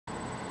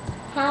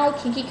Hi,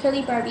 Kinky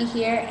Curly Barbie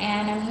here,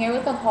 and I'm here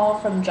with a haul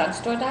from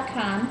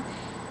drugstore.com.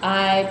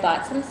 I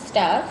bought some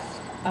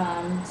stuff,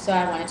 so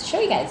I wanted to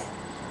show you guys.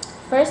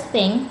 First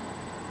thing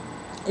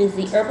is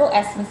the Herbal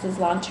Essences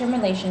Long-Term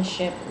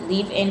Relationship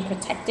Leave-In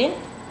Protectant.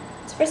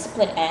 It's for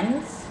split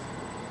ends.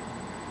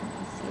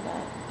 You see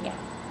that?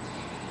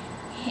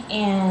 Yeah.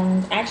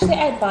 And actually,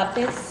 I bought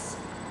this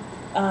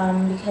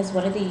because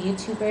one of the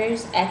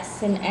YouTubers,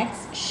 X and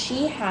X,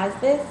 she has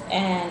this,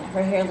 and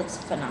her hair looks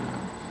phenomenal.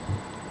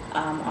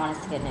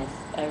 Honest to goodness,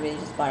 I really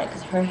just bought it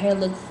because her hair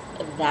looks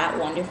that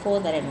wonderful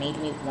that it made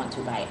me want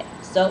to buy it.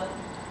 So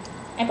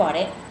I bought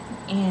it,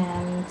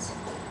 and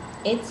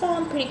it's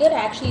pretty good. I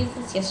actually used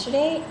this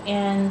yesterday,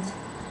 and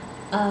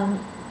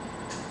um,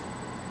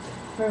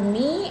 for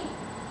me,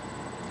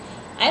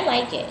 I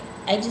like it.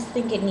 I just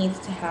think it needs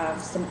to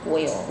have some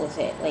oil with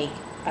it. Like,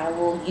 I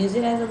will use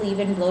it as a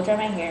leave-in, blow dry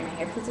my hair. My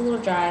hair feels a little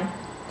dry.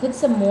 Put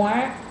some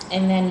more,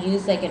 and then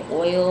use like an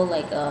oil,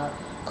 like a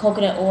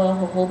coconut oil,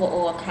 jojoba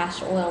oil,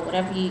 castor oil,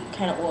 whatever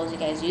kind of oils you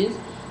guys use,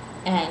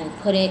 and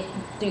put it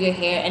through your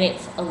hair, and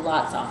it's a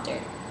lot softer.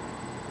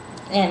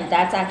 And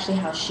that's actually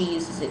how she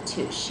uses it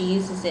too. She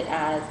uses it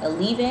as a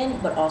leave-in,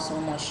 but also a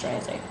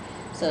moisturizer.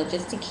 So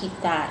just to keep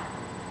that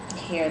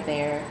hair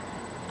there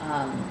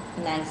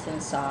nice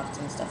and soft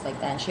and stuff like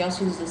that. And she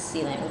also uses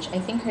sealant, which I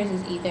think hers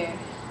is either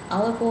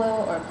olive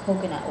oil or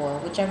coconut oil,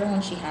 whichever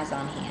one she has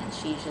on hand.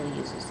 She usually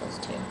uses those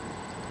two.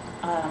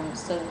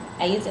 So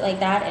I used it like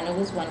that, and it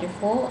was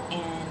wonderful.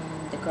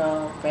 And the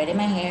girl braided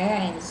my hair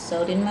and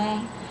sewed in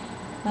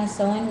my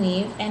sew and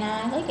weave, and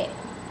I like it.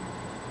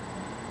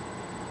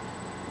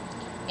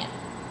 Yeah.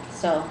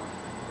 So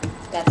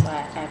that's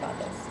why I bought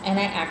this. And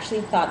I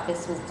actually thought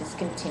this was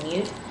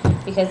discontinued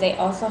because they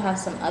also have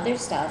some other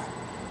stuff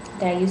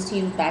that I used to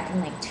use back in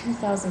like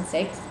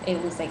 2006.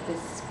 It was like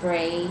this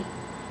spray.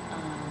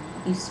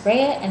 You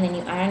spray it and then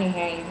you iron your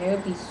hair. Your hair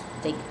would be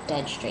like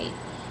dead straight,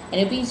 and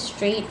it'd be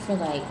straight for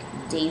like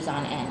days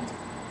on end.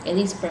 At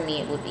least for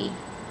me, it would be.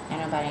 I don't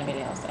know about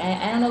anybody else.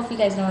 I don't know if you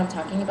guys know what I'm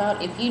talking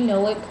about. If you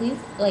know it, please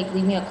like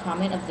leave me a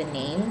comment of the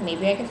name.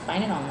 Maybe I could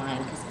find it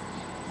online because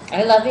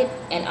I love it,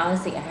 and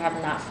honestly, I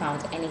have not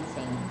found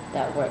anything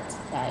that worked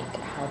like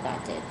how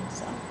that did.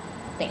 So,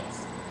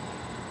 thanks.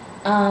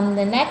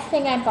 The next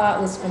thing I bought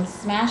was from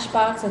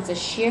Smashbox. It's a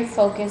Sheer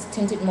Focus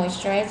Tinted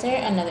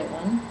Moisturizer. Another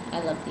one.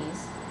 I love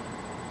these.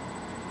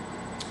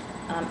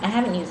 I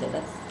haven't used it.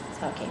 That's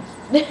how it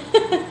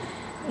came.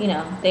 You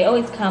know, they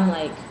always come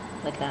like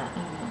that. I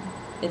don't know.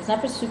 It's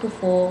never super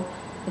full.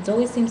 It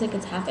always seems like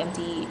it's half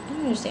empty. I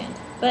don't understand.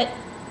 But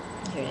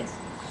here it is.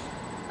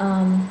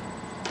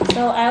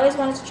 So I always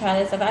wanted to try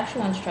this. I've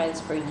actually wanted to try this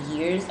for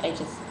years. I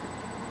just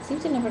seem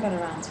to never got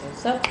around to.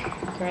 So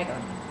here I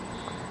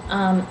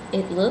go.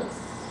 It looks.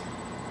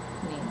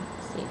 Let me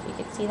see if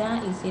you can see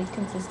that. You see its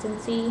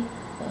consistency.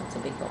 Oh, it's a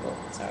big bubble.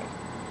 Sorry.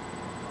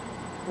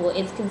 Well,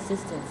 its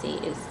consistency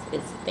is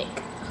thick.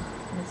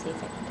 Let me see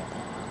if I can get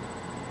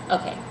that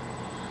out. Okay.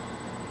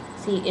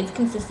 See, its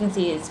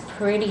consistency is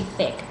pretty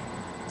thick.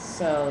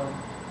 So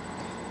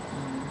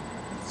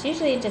it's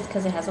usually just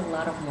because it has a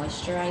lot of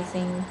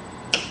moisturizing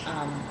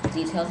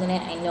details in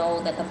it. I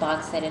know that the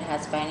box said it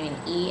has vitamin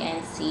E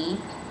and C,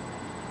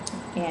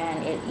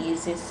 and it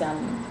uses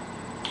some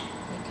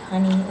like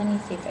honey. Let me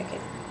see if I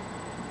could.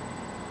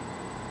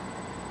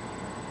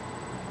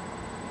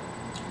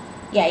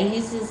 Yeah, it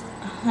uses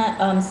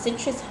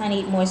citrus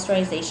honey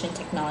moisturization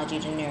technology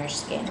to nourish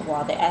skin,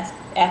 while the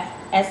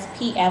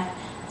SPF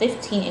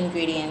 15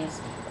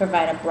 ingredients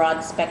provide a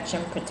broad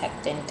spectrum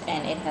protectant,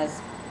 and it has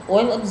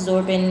oil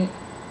absorbent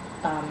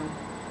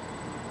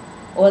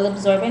oil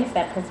absorbents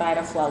that provide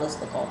a flawless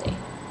look all day.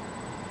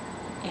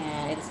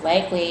 And it's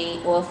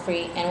lightweight,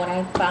 oil-free, and what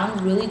I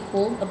found really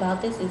cool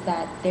about this is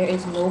that there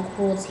is no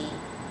cruelty.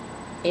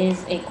 It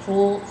is a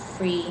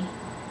cruel-free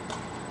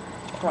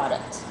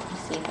product.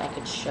 Let's see if I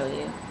could show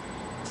you.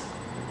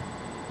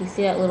 You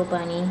see that little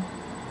bunny?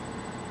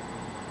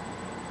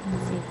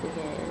 Let's see if we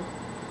could.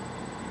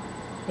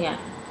 Yeah,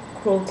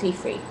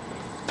 cruelty-free.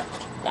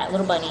 That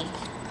little bunny.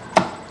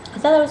 I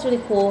thought that was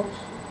really cool.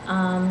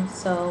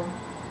 So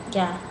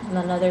yeah,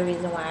 another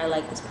reason why I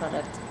like this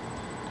product.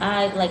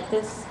 I like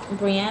this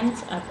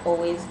brand. I've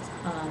always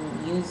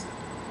used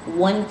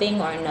one thing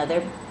or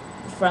another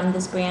from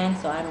this brand,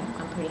 so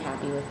I'm pretty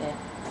happy with it.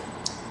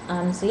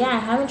 So yeah, I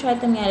haven't tried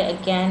them yet.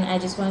 Again, I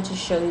just wanted to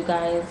show you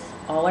guys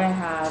all what I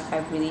have. I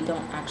really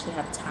don't actually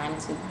have time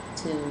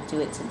to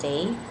do it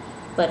today,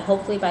 but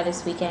hopefully by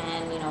this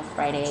weekend, you know,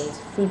 Friday is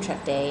food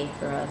truck day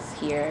for us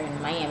here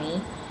in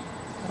Miami.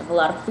 We have a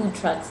lot of food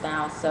trucks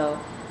now, so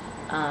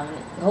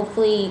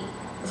hopefully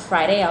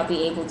Friday I'll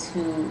be able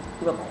to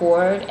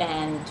record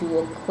and do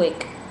a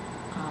quick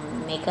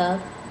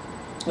makeup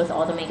with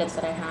all the makeups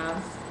that I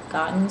have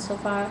gotten so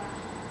far.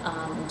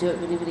 Do it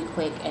really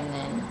quick and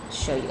then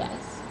show you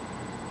guys.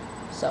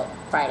 So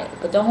Friday,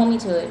 but don't hold me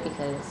to it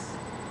because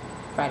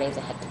Friday is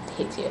a hectic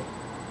day too.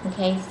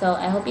 Okay, so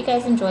I hope you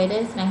guys enjoy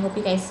this, and I hope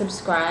you guys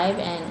subscribe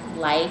and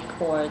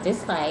like or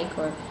dislike,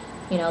 or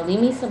you know, leave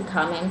me some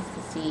comments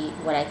to see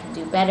what I can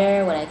do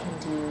better, what I can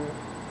do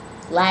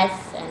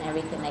less, and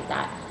everything like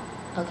that.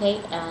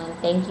 Okay, and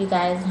thank you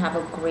guys. Have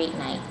a great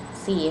night.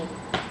 See you.